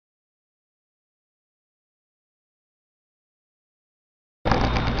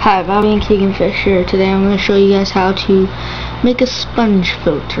Hi, Bobby and Keegan Fish here. Today I'm going to show you guys how to make a sponge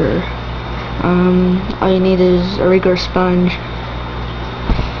filter. All you need is a regular sponge.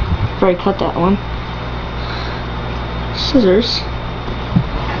 I've already cut that one. Scissors.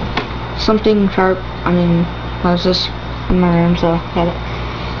 Something sharp. I was just in my room, so I got it.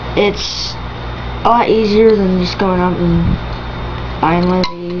 It's a lot easier than just going out and buying one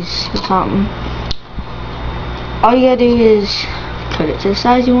of these or something. All you gotta do is cut it to the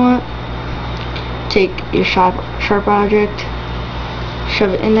size you want. Take your sharp object, shove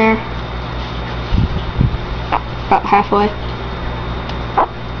it in there, about halfway.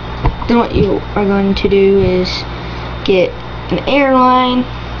 Then what you are going to do is get an air line,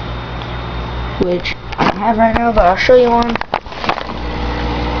 which I don't have right now, but I'll show you one.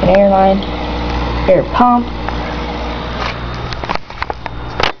 An air line, air pump,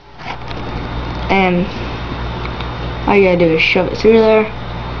 and all you gotta do is shove it through there,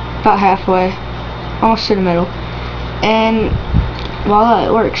 about halfway, almost to the middle, and voila,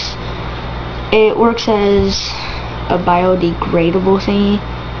 it works. It works as a biodegradable thingy,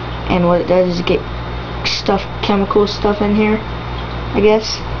 and what it does is get chemical stuff in here, I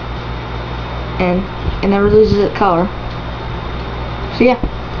guess, and it never loses its color. So yeah,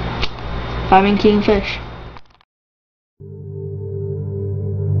 Bobby and Keegan Fish.